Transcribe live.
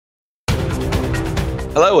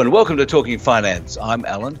Hello and welcome to Talking Finance. I'm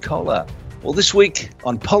Alan Kohler. Well, this week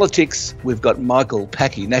on politics, we've got Michael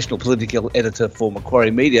Packie, National Political Editor for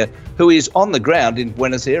Macquarie Media, who is on the ground in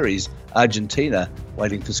Buenos Aires, Argentina,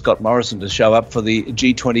 waiting for Scott Morrison to show up for the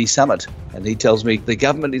G20 summit. And he tells me the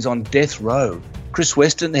government is on death row. Chris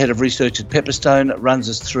Weston, Head of Research at Pepperstone, runs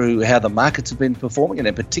us through how the markets have been performing, and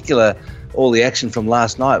in particular, all the action from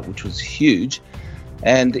last night, which was huge.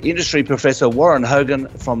 And industry professor Warren Hogan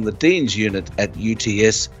from the Dean's Unit at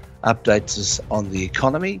UTS updates us on the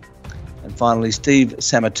economy. And finally, Steve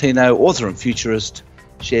Sammartino, author and futurist,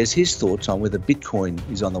 shares his thoughts on whether Bitcoin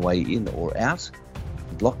is on the way in or out,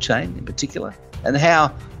 blockchain in particular, and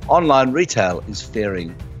how online retail is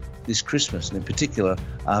faring this Christmas, and in particular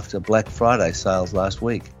after Black Friday sales last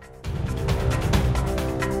week.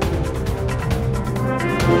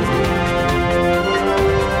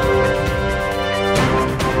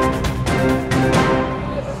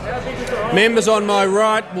 Members on my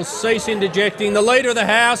right will cease interjecting. The Leader of the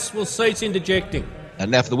House will cease interjecting. And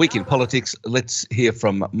now for the week in politics, let's hear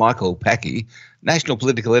from Michael Packie, National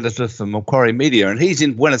Political Editor for Macquarie Media. And he's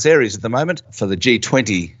in Buenos Aires at the moment for the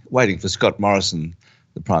G20, waiting for Scott Morrison,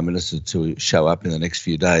 the Prime Minister, to show up in the next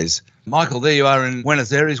few days. Michael, there you are in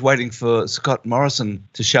Buenos Aires waiting for Scott Morrison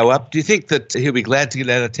to show up. Do you think that he'll be glad to get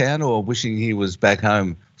out of town or wishing he was back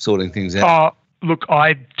home sorting things out? Look,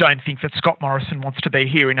 I don't think that Scott Morrison wants to be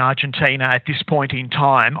here in Argentina at this point in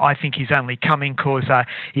time. I think he's only coming because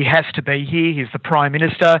he has to be here. He's the Prime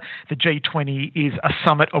Minister. The G20 is a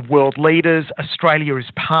summit of world leaders. Australia is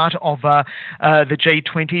part of the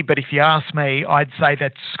G20. But if you ask me, I'd say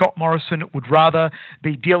that Scott Morrison would rather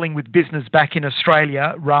be dealing with business back in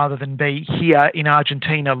Australia rather than be here in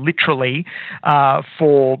Argentina literally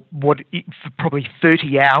for probably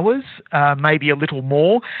 30 hours, maybe a little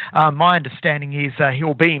more. My understanding is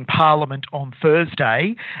he'll be in Parliament on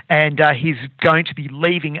Thursday, and he's going to be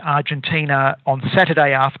leaving Argentina on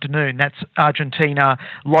Saturday afternoon. That's Argentina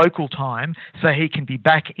local time, so he can be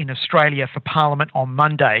back in Australia for Parliament on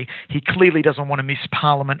Monday. He clearly doesn't want to miss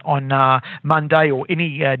Parliament on Monday or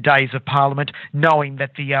any days of Parliament, knowing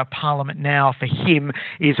that the Parliament now for him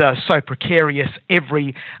is so precarious.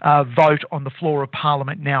 Every vote on the floor of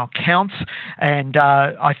Parliament now counts, and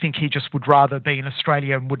I think he just would rather be in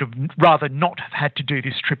Australia and would have rather not have had to do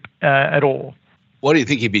this trip at all. What do you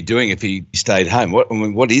think he'd be doing if he stayed home?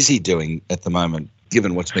 What is he doing at the moment,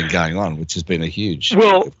 given what's been going on, which has been a huge...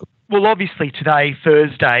 Well, obviously today,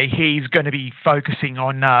 Thursday, he's going to be focusing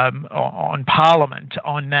on Parliament,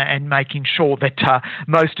 and making sure that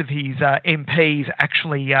most of his MPs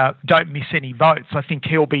actually don't miss any votes. I think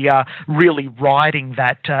he'll be really riding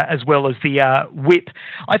that as well as the whip.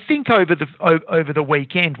 I think over the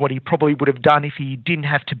weekend, what he probably would have done if he didn't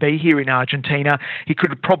have to be here in Argentina, he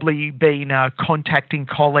could have probably been contacting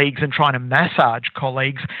colleagues and trying to massage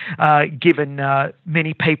colleagues, given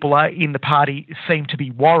many people in the party seem to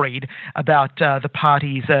be worried about the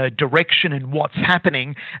party's direction and what's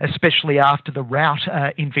happening, especially after the rout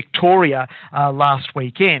in Victoria last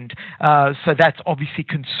weekend. So that's obviously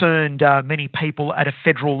concerned many people at a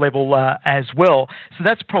federal level as well. So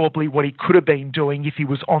that's probably what he could have been doing if he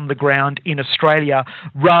was on the ground in Australia,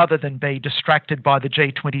 rather than be distracted by the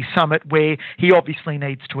G20 summit, where he obviously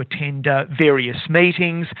needs to attend various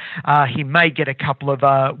meetings. He may get a couple of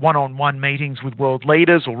one-on-one meetings with world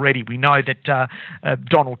leaders. Already we know that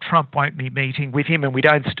Donald Trump won't be meeting with him, and we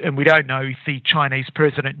don't know if the Chinese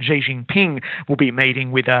President Xi Jinping will be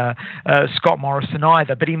meeting with Scott Morrison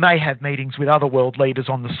either. But he may have meetings with other world leaders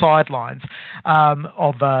on the sidelines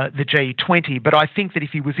of the G20. But I think that if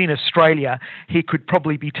he was in Australia, he could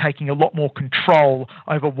probably be taking a lot more control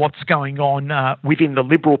over what's going on within the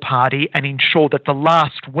Liberal Party, and ensure that the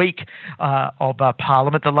last week of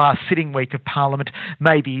Parliament, the last sitting week of Parliament,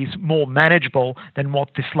 maybe is more manageable than what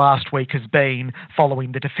this last week has been,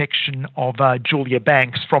 following the defection of Julia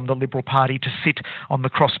Banks from the Liberal Party to sit on the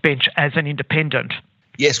crossbench as an independent.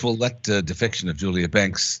 Yes, well, that defection of Julia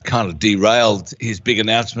Banks kind of derailed his big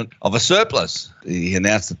announcement of a surplus. He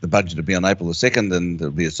announced that the budget would be on April the 2nd and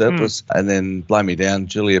there'll be a surplus, and then, blow me down,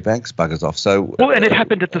 Julia Banks buggers off. Well, and it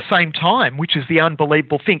happened at the same time, which is the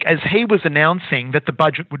unbelievable thing. As he was announcing that the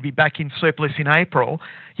budget would be back in surplus in April,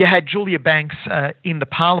 you had Julia Banks in the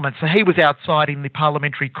Parliament. So he was outside in the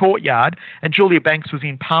parliamentary courtyard, and Julia Banks was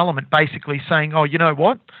in Parliament basically saying, oh, you know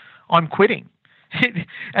what, I'm quitting.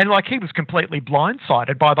 And he was completely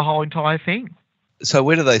blindsided by the whole entire thing. So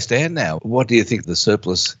where do they stand now? What do you think the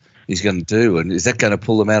surplus is going to do? And is that going to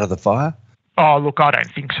pull them out of the fire? Oh, look, I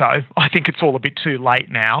don't think so. I think it's all a bit too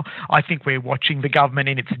late now. I think we're watching the government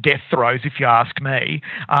in its death throes, if you ask me.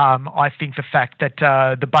 I think the fact that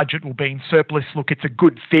the budget will be in surplus, look, it's a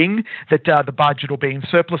good thing that the budget will be in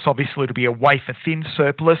surplus. Obviously, it'll be a wafer-thin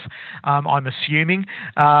surplus, I'm assuming.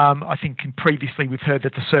 I think previously we've heard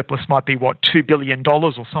that the surplus might be, $2 billion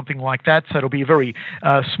or something like that. So it'll be a very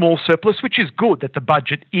small surplus, which is good that the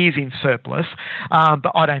budget is in surplus.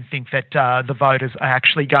 But I don't think that the voters are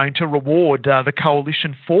actually going to reward the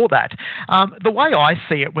coalition for that. The way I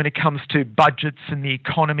see it when it comes to budgets and the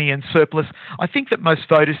economy and surplus, I think that most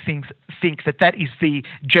voters think that is the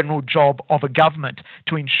general job of a government,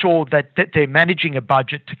 to ensure that they're managing a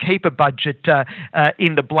budget, to keep a budget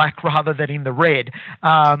in the black rather than in the red.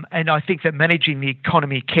 And I think that managing the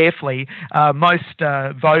economy carefully, most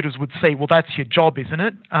voters would see, well, that's your job, isn't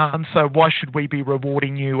it? So why should we be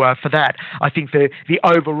rewarding you for that? I think the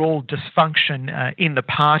overall dysfunction in the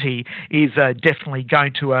party is definitely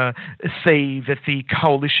going to see that the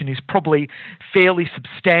coalition is probably fairly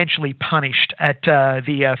substantially punished at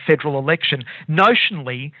the federal election.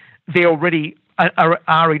 Notionally, they already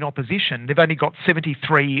are in opposition. They've only got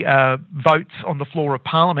 73 votes on the floor of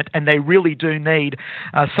Parliament, and they really do need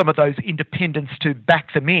some of those independents to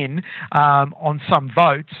back them in on some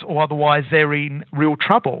votes, or otherwise they're in real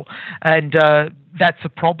trouble. And that's a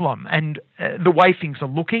problem. And the way things are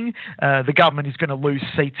looking, the government is going to lose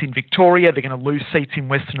seats in Victoria, they're going to lose seats in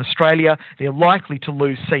Western Australia, they're likely to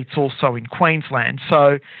lose seats also in Queensland.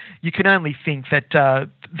 So you can only think that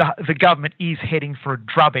the government is heading for a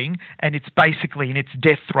drubbing, and it's basically in its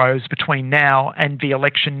death throes between now and the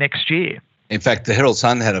election next year. In fact, the Herald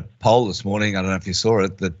Sun had a poll this morning, I don't know if you saw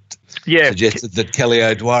it, that suggested that Kelly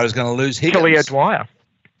O'Dwyer is going to lose Higgins. Kelly O'Dwyer.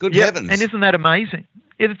 Good heavens. And isn't that amazing?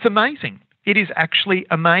 It's amazing. It is actually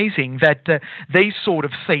amazing that these sort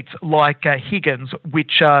of seats like Higgins,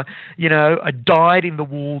 which are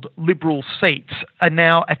dyed-in-the-wool Liberal seats, are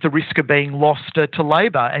now at the risk of being lost to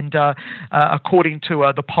Labor. And according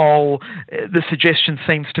to the poll, the suggestion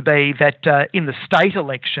seems to be that in the state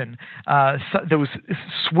election, there was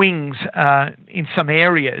swings in some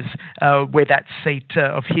areas where that seat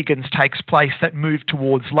of Higgins takes place that moved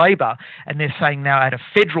towards Labor. And they're saying now at a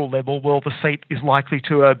federal level, well, the seat is likely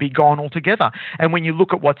to be gone altogether. And when you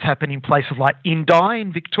look at what's happened in places like Indi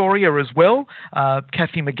in Victoria as well,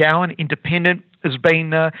 Cathy McGowan, independent, has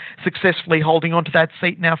been successfully holding on to that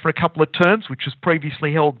seat now for a couple of terms, which was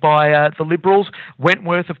previously held by the Liberals.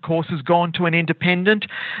 Wentworth, of course, has gone to an independent.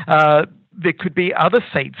 There could be other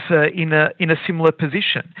seats in a similar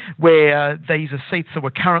position, where these are seats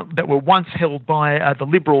that were once held by the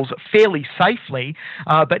Liberals fairly safely,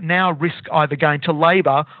 but now risk either going to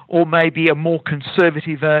Labor or maybe a more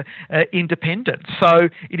conservative independent. So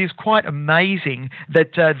it is quite amazing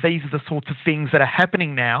that these are the sorts of things that are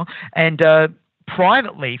happening now. And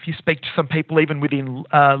privately, if you speak to some people even within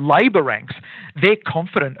Labor ranks, they're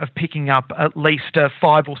confident of picking up at least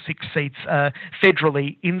 5 or 6 seats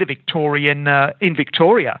federally in Victoria.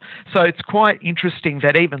 So it's quite interesting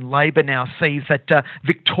that even Labor now sees that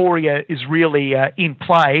Victoria is really in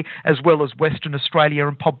play, as well as Western Australia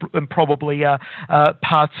and probably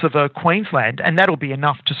parts of Queensland, and that'll be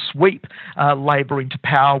enough to sweep Labor into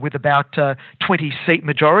power with about 20-seat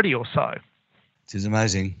majority or so. It is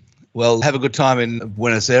amazing. Well, have a good time in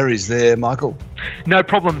Buenos Aires there, Michael. No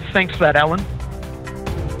problem. Thanks for that, Alan.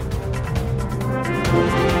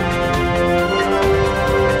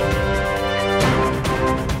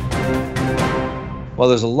 Well,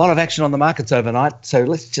 there's a lot of action on the markets overnight, so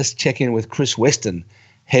let's just check in with Chris Weston,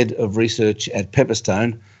 Head of Research at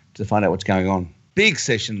Pepperstone, to find out what's going on. Big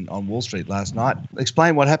session on Wall Street last night.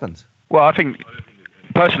 Explain what happened. Well, I think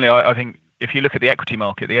if you look at the equity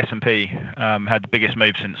market, the S&P had the biggest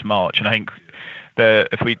move since March, and I think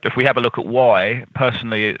if we have a look at why,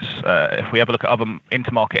 personally, it's if we have a look at other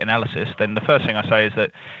intermarket analysis, then the first thing I say is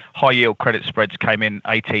that high yield credit spreads came in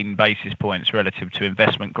 18 basis points relative to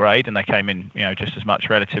investment grade, and they came in just as much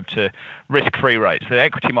relative to risk-free rates. The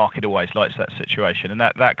equity market always likes that situation, and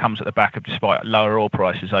that comes at the back of despite lower oil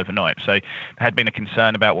prices overnight. So there had been a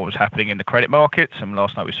concern about what was happening in the credit markets, and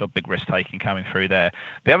last night we saw big risk taking coming through there.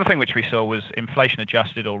 The other thing which we saw was inflation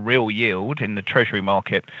adjusted or real yield in the treasury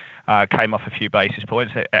market came off a few basis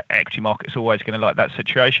points. The equity market's always going to like that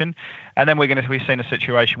situation. And then we've seen a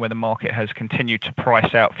situation where the market has continued to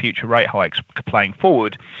price out future rate hikes playing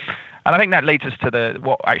forward. And I think that leads us to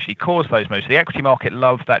what actually caused those moves. The equity market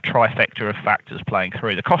loved that trifecta of factors playing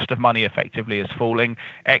through. The cost of money effectively is falling.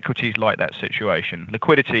 Equities like that situation.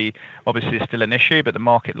 Liquidity obviously is still an issue, but the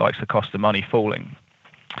market likes the cost of money falling.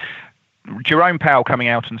 Jerome Powell coming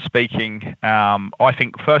out and speaking, I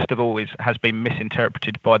think, first of all, has been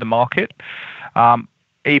misinterpreted by the market.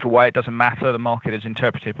 Either way, it doesn't matter. The market has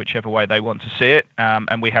interpreted whichever way they want to see it.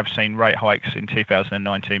 And we have seen rate hikes in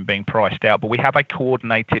 2019 being priced out. But we have a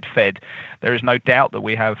coordinated Fed. There is no doubt that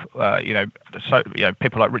we have,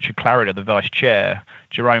 people like Richard Clarida, the vice chair,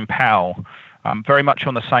 Jerome Powell, very much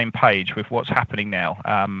on the same page with what's happening now.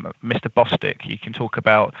 Mr. Bostic, you can talk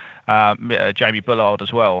about Jamie Bullard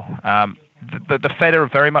as well. The Fed are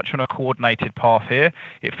very much on a coordinated path here.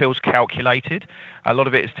 It feels calculated. A lot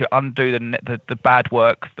of it is to undo the bad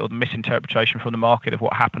work or the misinterpretation from the market of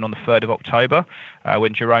what happened on the 3rd of October,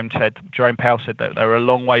 when Jerome Powell said that they were a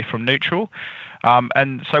long way from neutral.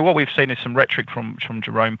 And so what we've seen is some rhetoric from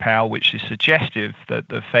Jerome Powell, which is suggestive that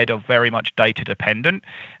the Fed are very much data dependent,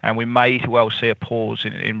 and we may well see a pause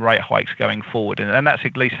in rate hikes going forward. And that's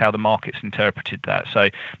at least how the market's interpreted that. So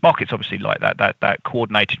markets obviously like that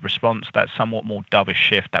coordinated response, that somewhat more dovish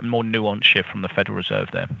shift, that more nuanced shift from the Federal Reserve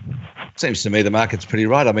there. Seems to me the market's pretty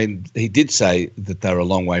right. I mean, he did say that they're a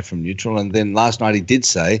long way from neutral, and then last night he did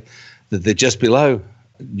say that they're just below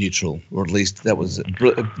neutral, or at least that was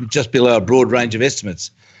just below a broad range of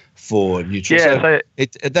estimates for neutral. Yeah,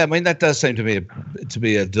 that does seem to me to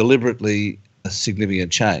be a deliberately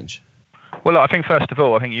significant change. Well, I think first of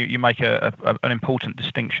all, I think you make an important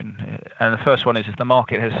distinction, and the first one is the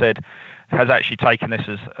market has actually taken this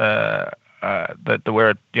as that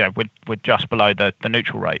we're just below the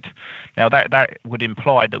neutral rate. Now that would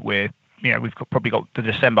imply that we've probably got the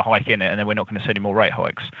December hike in it, and then we're not going to see any more rate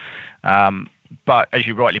hikes. But as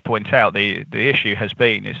you rightly point out, the issue has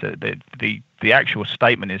been is that the actual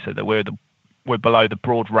statement is that we're below the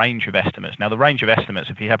broad range of estimates. Now, the range of estimates,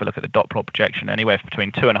 if you have a look at the dot plot projection, anywhere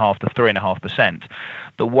between 2.5% to 3.5%.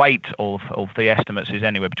 The weight of the estimates is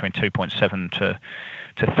anywhere between 2.7 to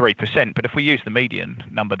 3%. But if we use the median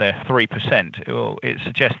number there, 3%, it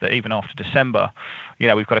suggests that even after December,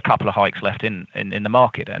 we've got a couple of hikes left in the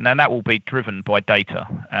market, and then that will be driven by data.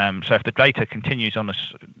 So if the data continues on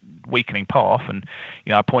this weakening path, and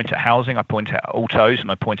I point at housing, I point at autos,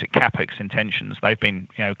 and I point at capex intentions, they've been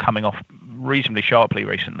coming off reasonably sharply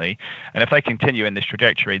recently, and if they continue in this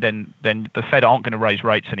trajectory, then the Fed aren't going to raise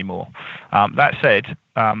rates anymore. That said,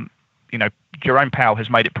 Jerome Powell has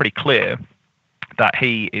made it pretty clear that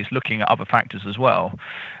he is looking at other factors as well,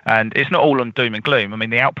 and it's not all on doom and gloom. I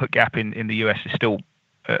mean, the output gap in the US is still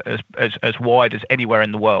as wide as anywhere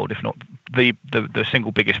in the world, if not the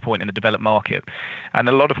single biggest point in the developed market. And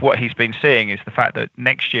a lot of what he's been seeing is the fact that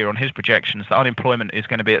next year on his projections, the unemployment is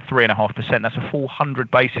going to be at 3.5%. That's a 400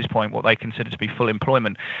 basis point, what they consider to be full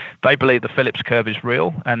employment. They believe the Phillips curve is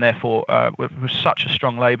real, and therefore with such a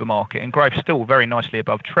strong labour market and growth still very nicely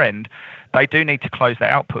above trend, they do need to close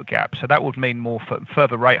that output gap. So that would mean more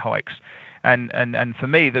further rate hikes. And for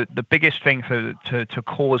me, the biggest thing to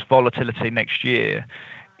cause volatility next year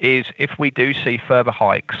is if we do see further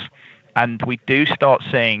hikes and we do start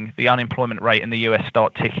seeing the unemployment rate in the US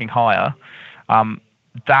start ticking higher,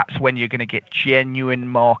 that's when you're going to get genuine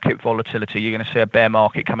market volatility. You're going to see a bear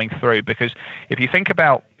market coming through, because if you think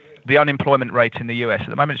about the unemployment rate in the US, at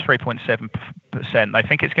the moment it's 3.7%. They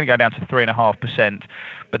think it's going to go down to 3.5%,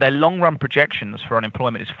 but their long-run projections for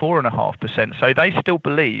unemployment is 4.5%. So they still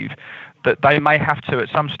believe that they may have to, at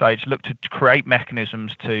some stage, look to create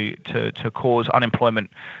mechanisms to cause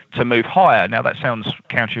unemployment to move higher. Now, that sounds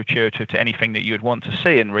counterintuitive to anything that you would want to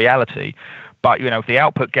see in reality. But, if the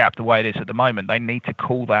output gap the way it is at the moment, they need to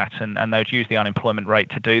cool that, and they'd use the unemployment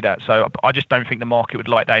rate to do that. So I just don't think the market would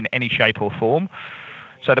like that in any shape or form.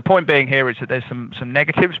 So the point being here is that there's some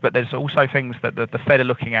negatives, but there's also things that the Fed are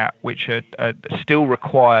looking at which are still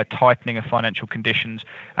require tightening of financial conditions,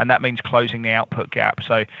 and that means closing the output gap.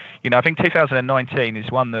 So, I think 2019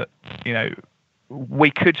 is one that,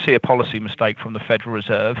 we could see a policy mistake from the Federal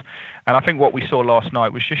Reserve. And I think what we saw last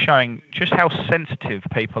night was just showing just how sensitive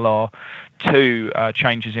people are to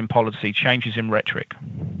changes in policy, changes in rhetoric.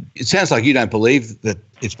 It sounds like you don't believe that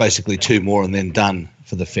it's basically two more and then done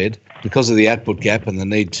for the Fed because of the output gap and the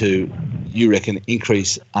need to, you reckon,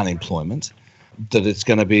 increase unemployment, that it's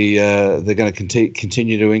going to be, they're going to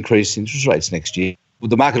continue to increase interest rates next year.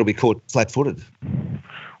 The market will be caught flat-footed.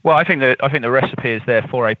 Well, I think the recipe is there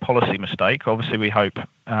for a policy mistake. Obviously, we hope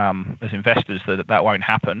as investors that won't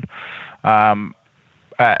happen. And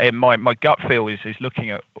my gut feel is looking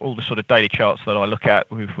at all the sort of daily charts that I look at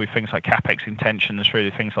with things like capex intentions through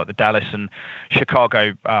to things like the Dallas and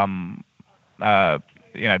Chicago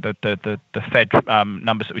the Fed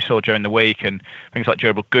numbers that we saw during the week, and things like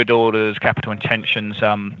durable good orders, capital intentions,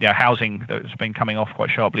 housing that's been coming off quite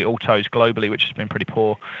sharply, autos globally, which has been pretty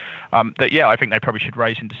poor. I think they probably should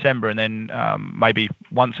raise in December and then maybe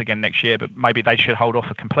once again next year, but maybe they should hold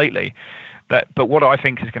off completely. But what I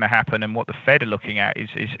think is going to happen, and what the Fed are looking at,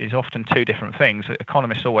 is often two different things.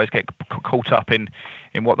 Economists always get caught up in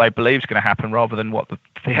what they believe is going to happen rather than what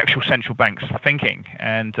the actual central banks are thinking.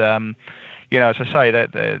 And as I say,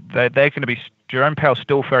 they're going to be. Jerome Powell's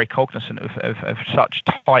still very cognizant of such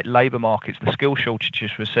tight labour markets, the skill shortages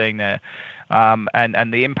we're seeing there,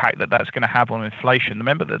 and the impact that's going to have on inflation.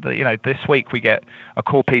 Remember that this week we get a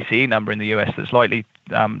core PCE number in the US that's likely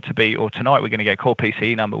to be, or tonight we're going to get a core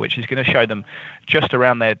PCE number which is going to show them just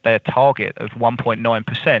around their target of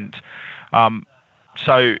 1.9%.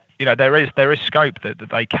 So there is scope that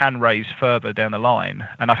they can raise further down the line,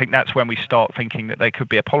 and I think that's when we start thinking that they could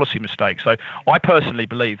be a policy mistake. So I personally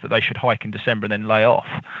believe that they should hike in December and then lay off.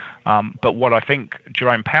 But what I think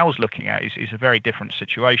Jerome Powell's looking at is a very different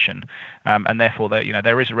situation, and therefore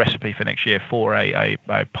there is a recipe for next year for a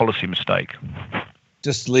policy mistake.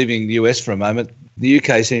 Just leaving the US for a moment, the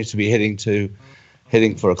UK seems to be heading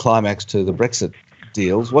for a climax to the Brexit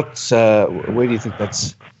deals. Where do you think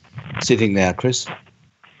that's sitting now, Chris?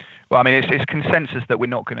 Well, I mean, it's consensus that we're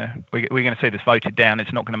going to see this voted down.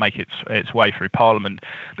 It's not going to make its way through Parliament.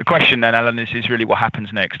 The question then, Alan, is really what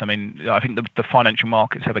happens next. I mean, I think the financial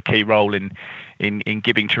markets have a key role in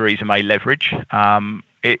giving Theresa May leverage.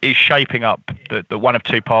 It is shaping up the one of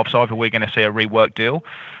two paths. Either we're going to see a rework deal,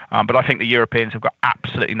 but I think the Europeans have got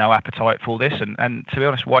absolutely no appetite for this. And to be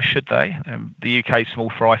honest, why should they? The UK is small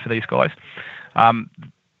fry for these guys.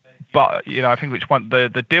 But I think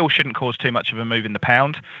the deal shouldn't cause too much of a move in the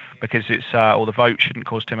pound, because or the vote shouldn't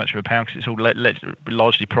cause too much of a pound because it's all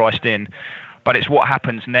largely priced in. But it's what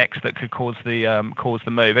happens next that could cause the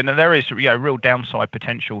move, and there is real downside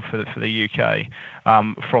potential for the UK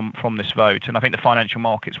from this vote. And I think the financial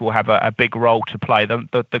markets will have a big role to play.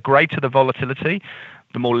 The greater the volatility,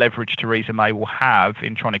 the more leverage Theresa May will have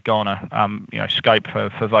in trying to garner scope for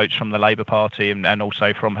votes from the Labour Party and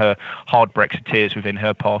also from her hard Brexiteers within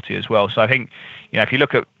her party as well. So I think if you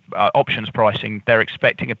look at options pricing, they're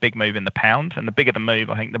expecting a big move in the pound, and the bigger the move,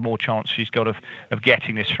 I think the more chance she's got of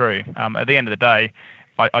getting this through. At the end of the day,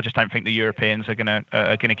 I just don't think the Europeans are going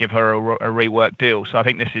to give her a rework deal. So I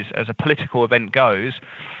think this is, as a political event goes,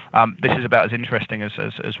 this is about as interesting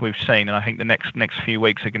as we've seen. And I think the next few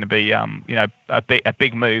weeks are going to be a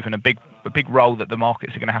big move and a big role that the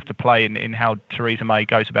markets are going to have to play in how Theresa May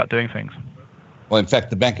goes about doing things. Well, in fact,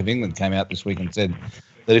 the Bank of England came out this week and said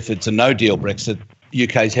that if it's a no-deal Brexit,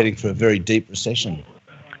 UK is heading for a very deep recession.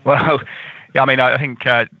 Well, yeah, I mean, I think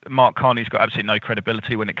Mark Carney's got absolutely no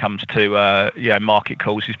credibility when it comes to market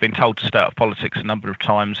calls. He's been told to stay out of politics a number of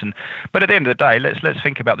times, but at the end of the day, let's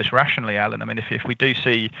think about this rationally, Alan. I mean, if we do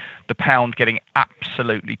see the pound getting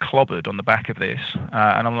absolutely clobbered on the back of this,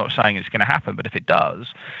 and I'm not saying it's going to happen, but if it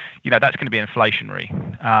does, that's going to be inflationary.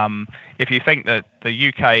 If you think that the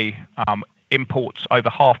UK imports over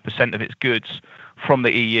 0.5% of its goods from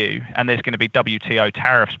the EU, and there's going to be WTO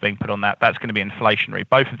tariffs being put on that's going to be inflationary.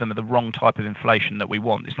 Both of them are the wrong type of inflation that we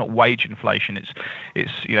want. It's not wage inflation.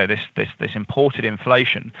 It's this imported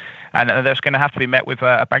inflation, and that's going to have to be met with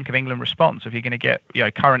a Bank of England response. If you're going to get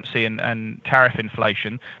currency and tariff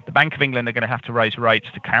inflation, the Bank of England are going to have to raise rates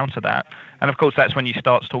to counter that. And of course, that's when you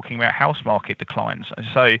start talking about house market declines.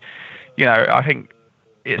 So, I think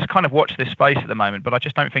it's kind of watch this space at the moment, but I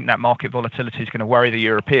just don't think that market volatility is going to worry the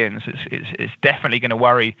Europeans. It's definitely going to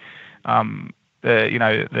worry the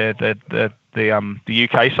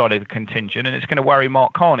UK side of the contingent, and it's going to worry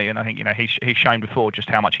Mark Carney. And I think he's shown before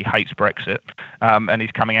just how much he hates Brexit, and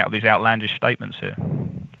he's coming out with these outlandish statements here.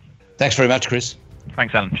 Thanks very much, Chris.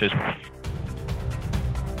 Thanks, Alan. Cheers.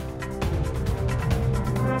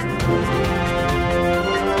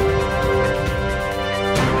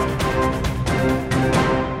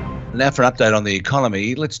 Now for an update on the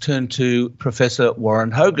economy, let's turn to Professor Warren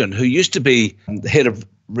Hogan, who used to be the head of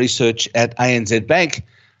research at ANZ Bank,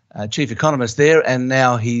 chief economist there, and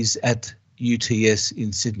now he's at UTS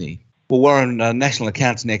in Sydney. Well, Warren, national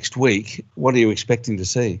accounts next week. What are you expecting to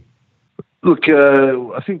see? Look,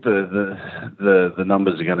 I think the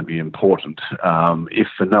numbers are going to be important, if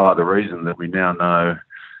for no other reason that we now know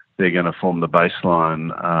they're going to form the baseline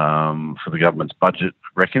for the government's budget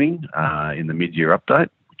reckoning in the mid-year update,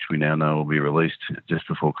 which we now know will be released just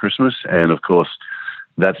before Christmas. And of course,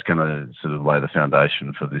 that's going to sort of lay the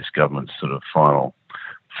foundation for this government's sort of final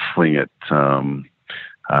fling at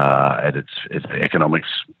at its economics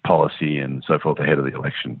policy and so forth ahead of the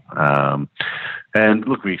election. And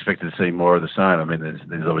look, we expect to see more of the same. I mean,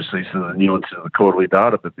 there's obviously some of the nuances of the quarterly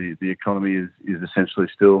data, but the economy is essentially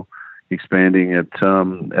still expanding at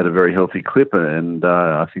a very healthy clip, and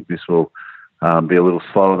I think this will be a little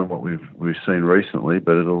slower than what we've seen recently,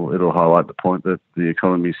 but it'll highlight the point that the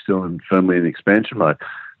economy is still firmly in expansion mode.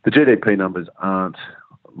 The GDP numbers aren't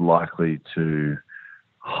likely to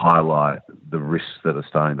highlight the risks that are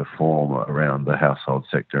starting to form around the household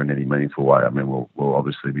sector in any meaningful way. I mean, we'll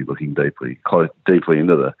obviously be looking deeply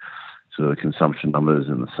into the sort of consumption numbers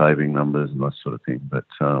and the saving numbers and that sort of thing. But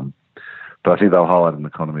I think they'll highlight an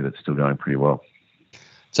economy that's still going pretty well.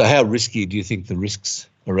 So how risky do you think the risks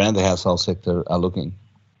around the household sector are looking?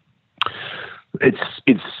 It's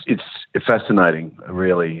fascinating,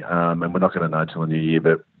 really, and we're not going to know till the new year,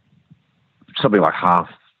 but something like half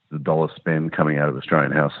the dollar spend coming out of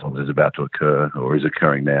Australian households is about to occur or is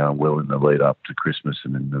occurring now, well in the lead up to Christmas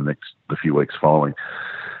and in the few weeks following.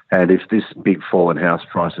 And if this big fall in house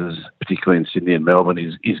prices, particularly in Sydney and Melbourne,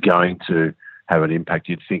 is going to have an impact,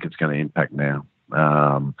 you'd think it's going to impact now.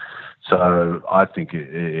 So I think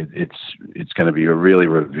it's going to be really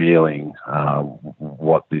revealing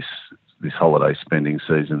what this holiday spending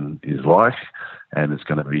season is like, and it's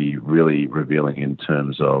going to be really revealing in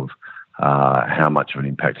terms of how much of an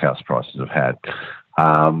impact house prices have had.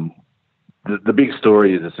 The big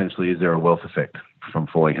story is essentially, is there a wealth effect from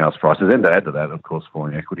falling house prices? And to add to that, of course,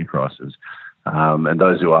 falling equity prices. And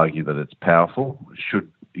those who argue that it's powerful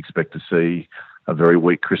should expect to see a very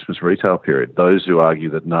weak Christmas retail period. Those who argue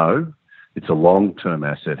that no, it's a long-term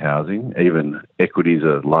asset housing, even equities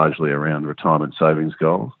are largely around retirement savings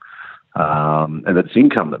goals, and it's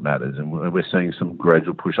income that matters. And we're seeing some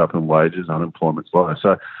gradual push up in wages, unemployment's low.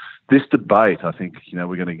 So this debate, I think,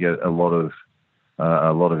 we're going to get a lot of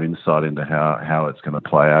insight into how it's going to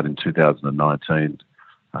play out in 2019,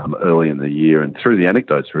 early in the year, and through the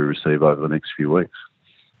anecdotes we receive over the next few weeks.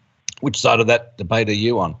 Which side of that debate are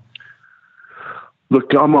you on?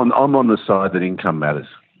 Look, I'm on the side that income matters.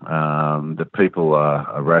 That people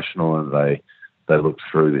are rational and they look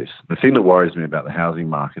through this. The thing that worries me about the housing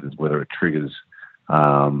market is whether it triggers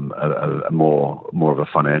a more of a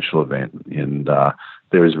financial event, and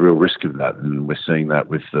there is real risk of that, and we're seeing that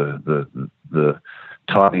with the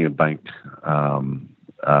tightening of bank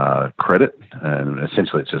credit, and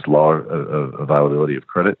essentially it's just lower availability of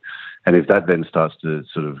credit. And if that then starts to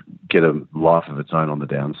sort of get a life of its own on the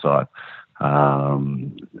downside,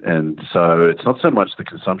 and so it's not so much the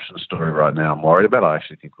consumption story right now I'm worried about. I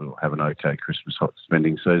actually think we'll have an okay Christmas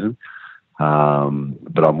spending season.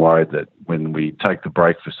 But I'm worried that when we take the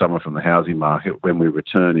break for summer from the housing market, when we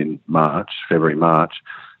return in February, March,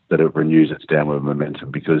 that it renews its downward momentum.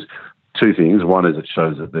 Because two things. One is it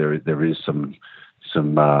shows that there is some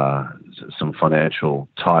financial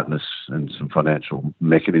tightness and some financial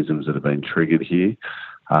mechanisms that have been triggered here.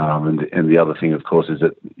 And the other thing, of course, is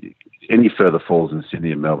that any further falls in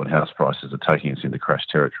Sydney and Melbourne house prices are taking us into crash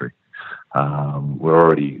territory. We're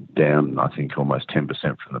already down, I think, almost 10%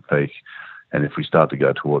 from the peak. And if we start to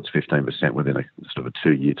go towards 15% within a sort of a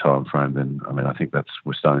 2-year time frame, then I think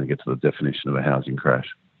we're starting to get to the definition of a housing crash.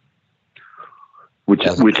 Which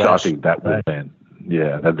I think that will then,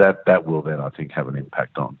 that will then, I think, have an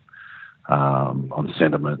impact on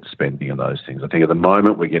sentiment, spending, and those things. I think at the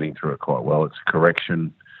moment we're getting through it quite well. It's a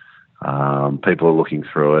correction. People are looking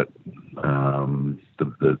through it.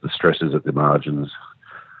 The stresses at the margins.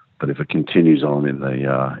 But if it continues on in the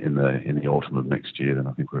autumn of next year, then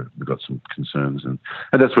I think we've got some concerns, and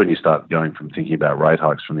that's when you start going from thinking about rate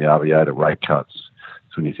hikes from the RBA to rate cuts.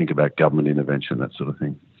 It's when you think about government intervention, that sort of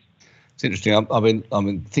thing. It's interesting. I've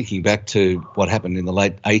been thinking back to what happened in the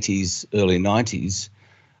late 80s, early 90s.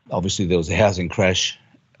 Obviously, there was a housing crash,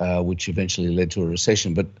 which eventually led to a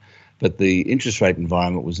recession, but the interest rate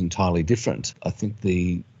environment was entirely different. I think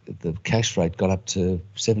the cash rate got up to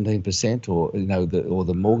 17%, or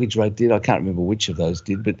the mortgage rate did. I can't remember which of those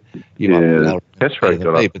did, but cash rate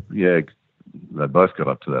got up. Yeah, they both got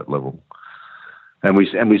up to that level, and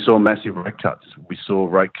we saw massive rate cuts. We saw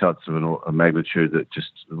rate cuts of a magnitude that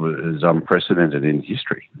just was unprecedented in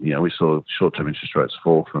history. We saw short-term interest rates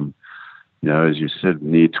fall from, as you said,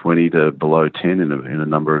 near 20 to below 10 in a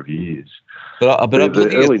number of years. But I'm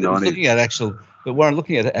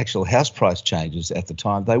looking at actual house price changes at the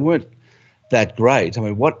time. They weren't that great. I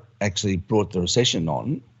mean, what actually brought the recession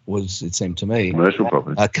on was, it seemed to me, commercial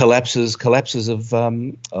property collapses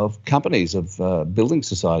of companies, of building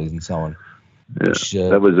societies, and so on. Yeah,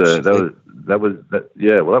 that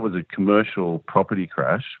was a commercial property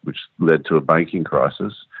crash, which led to a banking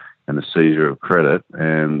crisis, and a seizure of credit,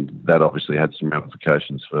 and that obviously had some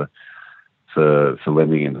ramifications for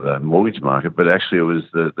lending into the mortgage market. But actually it was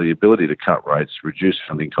the ability to cut rates, reduce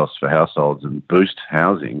funding costs for households and boost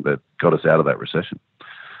housing that got us out of that recession.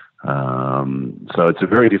 So it's a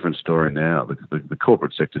very different story now. The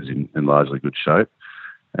corporate sector is in largely good shape,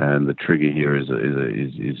 and the trigger here is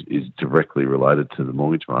directly related to the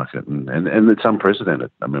mortgage market, and it's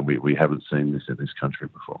unprecedented. I mean, we haven't seen this in this country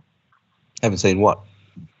before. Haven't seen what?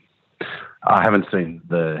 I haven't seen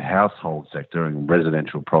the household sector and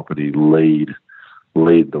residential property lead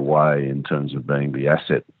the way in terms of being the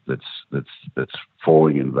asset that's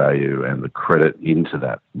falling in value, and the credit into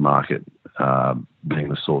that market being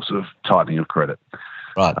the source of tightening of credit.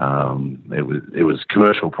 Right. It was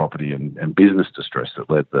commercial property and business distress that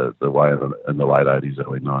led the way in the late 80s,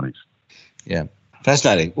 early 90s. Yeah,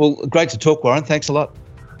 fascinating. Well, great to talk, Warren. Thanks a lot.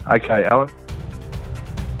 Okay, Alan.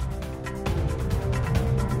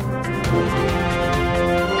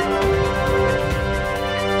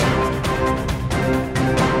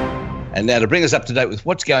 And now to bring us up to date with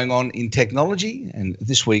what's going on in technology, and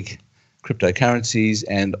this week, cryptocurrencies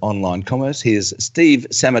and online commerce, here's Steve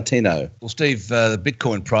Sammartino. Well, Steve, the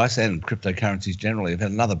Bitcoin price and cryptocurrencies generally have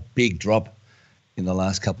had another big drop in the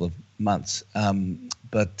last couple of months.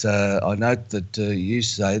 But I note that you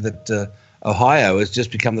say that Ohio has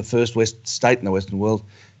just become the first state in the Western world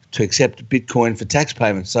to accept Bitcoin for tax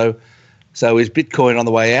payments. So is Bitcoin on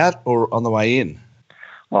the way out or on the way in?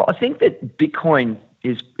 Well, I think that Bitcoin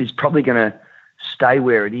is probably going to stay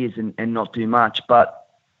where it is and not do much. But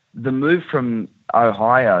the move from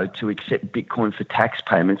Ohio to accept Bitcoin for tax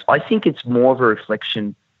payments, I think it's more of a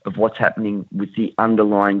reflection of what's happening with the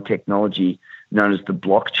underlying technology known as the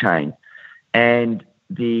blockchain. And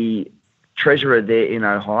the treasurer there in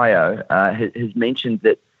Ohio has mentioned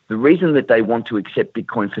that the reason that they want to accept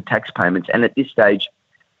Bitcoin for tax payments, and at this stage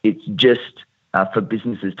it's just for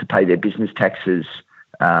businesses to pay their business taxes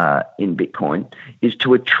in Bitcoin, is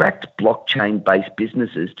to attract blockchain-based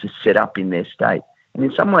businesses to set up in their state. And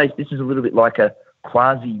in some ways, this is a little bit like a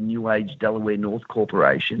quasi-New Age Delaware North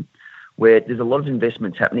Corporation, where there's a lot of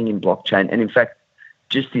investments happening in blockchain. And in fact,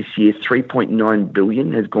 just this year, $3.9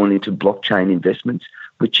 billion has gone into blockchain investments,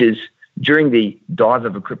 which is, during the dive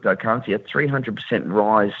of a cryptocurrency, a 300%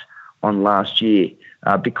 rise on last year.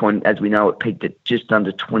 Bitcoin, as we know, it peaked at just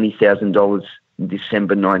under $20,000 in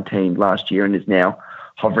December 19 last year, and is now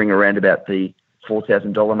hovering around about the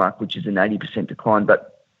 $4,000 mark, which is an 80% decline.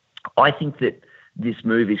 But I think that this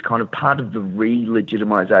move is kind of part of the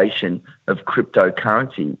re-legitimization of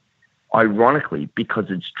cryptocurrency, ironically, because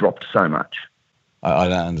it's dropped so much. I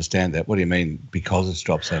don't understand that. What do you mean, because it's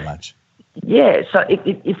dropped so much? Yeah, so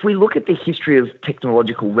if we look at the history of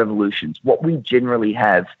technological revolutions, what we generally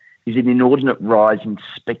have is an inordinate rise in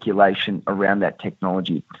speculation around that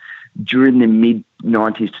technology. During the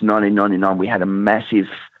mid-90s to 1999, we had a massive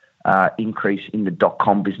increase in the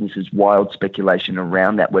dot-com businesses, wild speculation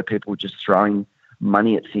around that, where people were just throwing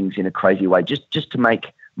money at things in a crazy way, just to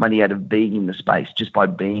make money out of being in the space, just by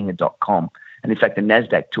being a dot-com. And in fact, the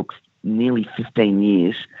NASDAQ took nearly 15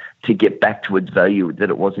 years to get back to its value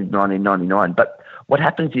that it was in 1999. But what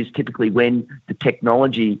happens is, typically when the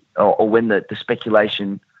technology or when the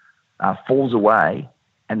speculation falls away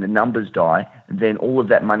and the numbers die, then all of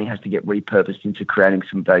that money has to get repurposed into creating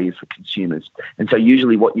some value for consumers. And so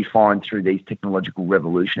usually what you find through these technological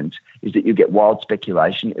revolutions is that you get wild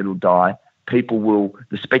speculation, it'll die,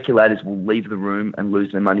 the speculators will leave the room and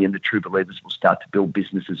lose their money, and the true believers will start to build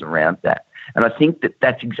businesses around that. And I think that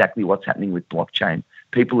that's exactly what's happening with blockchain.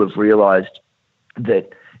 People have realized that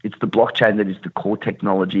it's the blockchain that is the core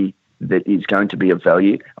technology that is going to be of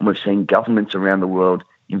value. And we've seen governments around the world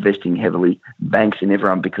investing heavily, banks and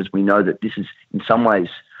everyone, because we know that this is in some ways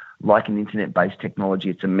like an internet-based technology.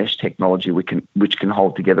 It's a mesh technology which can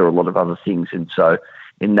hold together a lot of other things. And so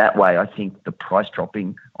in that way, I think the price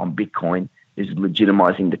dropping on Bitcoin is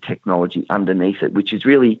legitimizing the technology underneath it, which is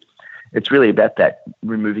really, it's really about that,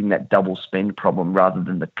 removing that double spend problem rather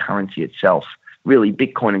than the currency itself. Really,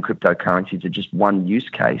 Bitcoin and cryptocurrencies are just one use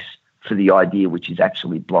case for the idea, which is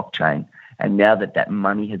actually blockchain. And now that that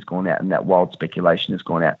money has gone out and that wild speculation has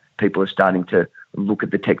gone out, people are starting to look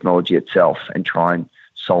at the technology itself and try and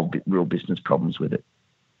solve real business problems with it.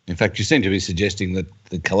 In fact, you seem to be suggesting that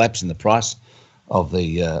the collapse in the price of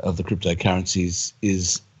the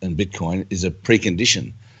cryptocurrencies and Bitcoin is a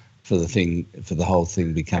precondition for the whole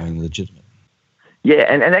thing becoming legitimate.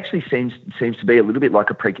 Yeah, and actually seems to be a little bit like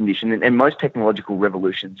a precondition, and most technological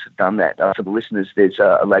revolutions have done that. For the listeners, there's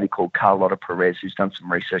a lady called Carlota Perez who's done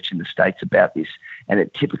some research in the States about this, and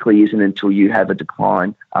it typically isn't until you have a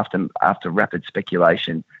decline after rapid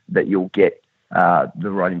speculation that you'll get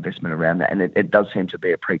the right investment around that. And it does seem to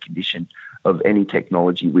be a precondition of any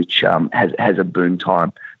technology which has a boom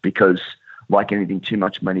time, because like anything, too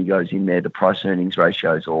much money goes in there, the price-earnings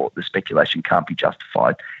ratios or the speculation can't be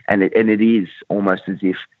justified. And it is almost as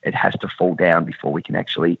if it has to fall down before we can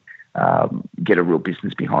actually get a real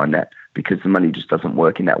business behind that, because the money just doesn't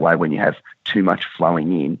work in that way when you have too much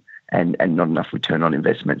flowing in and not enough return on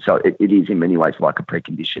investment. So it is in many ways like a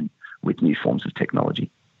precondition with new forms of technology.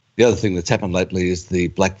 The other thing that's happened lately is the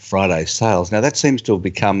Black Friday sales. Now, that seems to have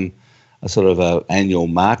become a sort of an annual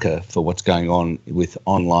marker for what's going on with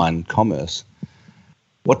online commerce.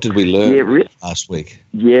 What did we learn last week?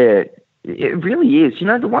 Yeah, it really is.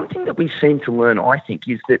 The one thing that we seem to learn, I think,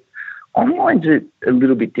 is that online's a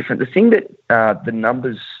little bit different. The thing that the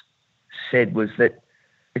numbers said was that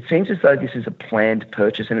it seems as though this is a planned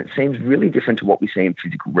purchase, and it seems really different to what we see in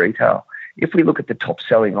physical retail. If we look at the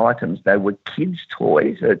top-selling items, they were kids'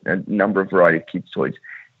 toys, a number of variety of kids' toys,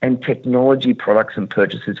 and technology products and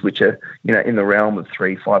purchases, which are in the realm of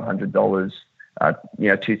 $300-$500.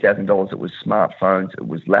 $2,000. It was smartphones, it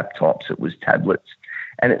was laptops, it was tablets,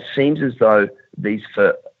 and it seems as though these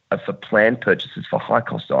are for planned purchases for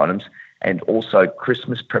high-cost items and also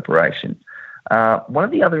Christmas preparation. One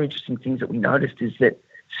of the other interesting things that we noticed is that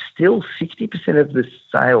still 60% of the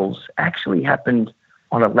sales actually happened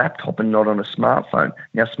on a laptop and not on a smartphone.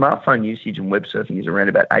 Now, smartphone usage and web surfing is around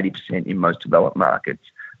about 80% in most developed markets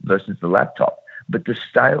versus the laptop, but the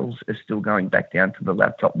sales are still going back down to the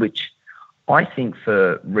laptop, which I think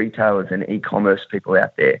for retailers and e-commerce people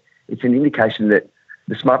out there, it's an indication that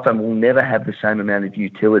the smartphone will never have the same amount of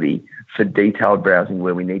utility for detailed browsing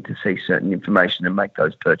where we need to see certain information and make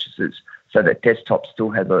those purchases, so that desktop still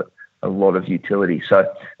has a lot of utility. So it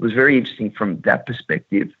was very interesting from that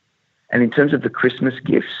perspective. And in terms of the Christmas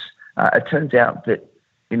gifts, it turns out that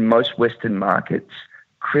in most Western markets,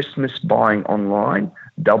 Christmas buying online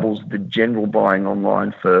doubles the general buying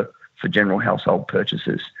online for general household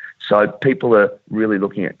purchases. So people are really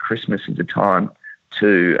looking at Christmas as a time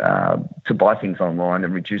to buy things online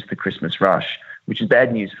and reduce the Christmas rush, which is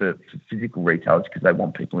bad news for physical retailers because they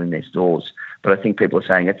want people in their stores. But I think people are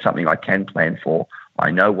saying it's something I can plan for.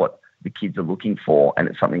 I know what the kids are looking for, and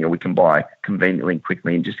it's something that we can buy conveniently and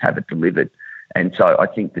quickly and just have it delivered. And so I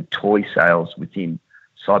think the toy sales within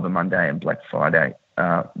Cyber Monday and Black Friday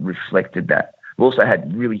reflected that. We also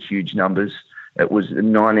had really huge numbers. It was a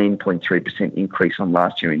 19.3% increase on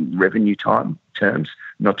last year in revenue terms,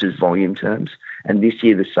 not just volume terms. And this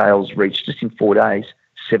year the sales reached, just in 4 days,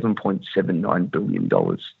 $7.79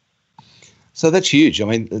 billion. So that's huge. I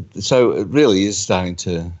mean, so it really is starting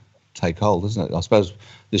to take hold, isn't it? I suppose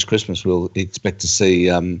this Christmas we'll expect to see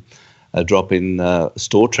a drop in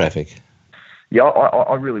store traffic. Yeah,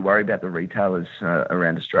 I really worry about the retailers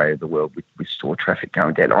around Australia, the world, with store traffic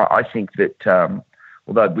going down. I think that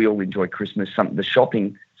although we all enjoy Christmas, the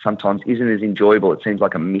shopping sometimes isn't as enjoyable. It seems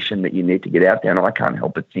like a mission that you need to get out there, and I can't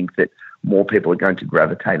help but think that more people are going to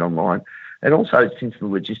gravitate online. And also, since the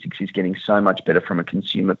logistics is getting so much better from a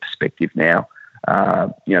consumer perspective now,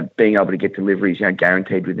 being able to get deliveries,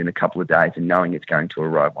 guaranteed within a couple of days and knowing it's going to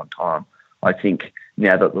arrive on time. I think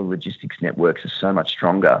now that the logistics networks are so much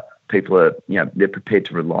stronger, people are, they're prepared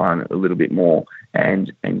to rely on it a little bit more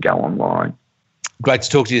and go online. Great to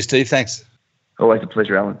talk to you, Steve. Thanks. Always a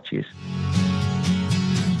pleasure, Alan. Cheers.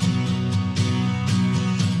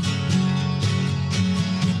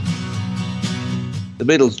 The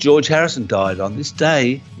Beatles' George Harrison died on this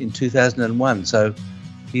day in 2001. So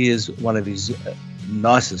here's one of his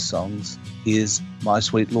nicest songs. Here's My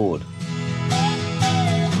Sweet Lord.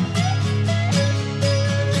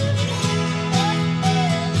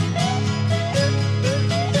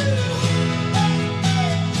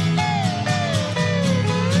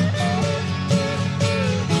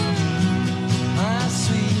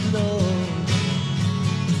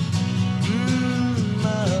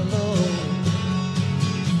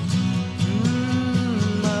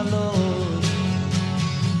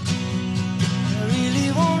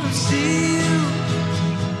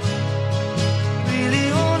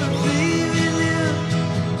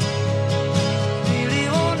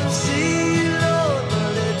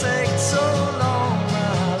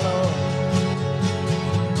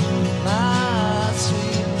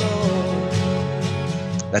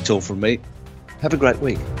 That's all from me. Have a great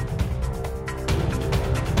week.